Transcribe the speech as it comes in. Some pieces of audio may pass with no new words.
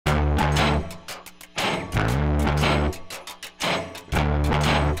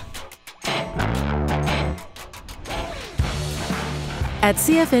At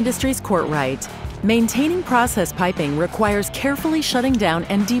CF Industries Courtright, maintaining process piping requires carefully shutting down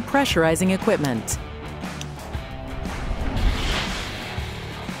and depressurizing equipment.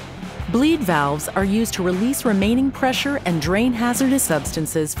 Bleed valves are used to release remaining pressure and drain hazardous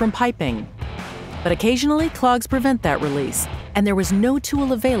substances from piping. But occasionally, clogs prevent that release, and there was no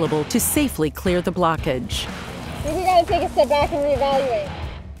tool available to safely clear the blockage. We got to take a step back and reevaluate.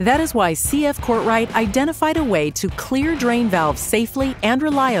 That is why CF Courtright identified a way to clear drain valves safely and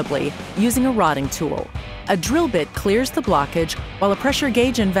reliably using a rotting tool. A drill bit clears the blockage, while a pressure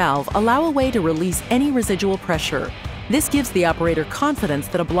gauge and valve allow a way to release any residual pressure. This gives the operator confidence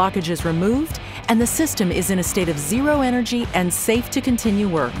that a blockage is removed and the system is in a state of zero energy and safe to continue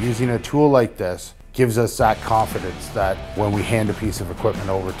work. Using a tool like this gives us that confidence that when we hand a piece of equipment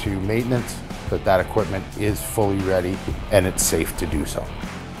over to maintenance, that equipment is fully ready and it's safe to do so.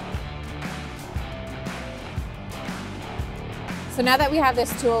 So now that we have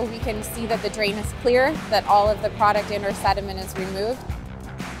this tool, we can see that the drain is clear, that all of the product and or sediment is removed.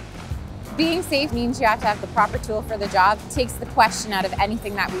 Being safe means you have to have the proper tool for the job. It takes the question out of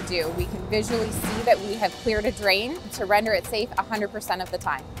anything that we do. We can visually see that we have cleared a drain to render it safe 100% of the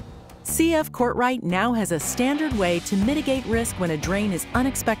time. CF Courtright now has a standard way to mitigate risk when a drain is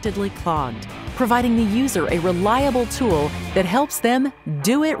unexpectedly clogged, providing the user a reliable tool that helps them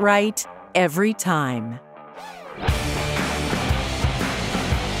do it right every time.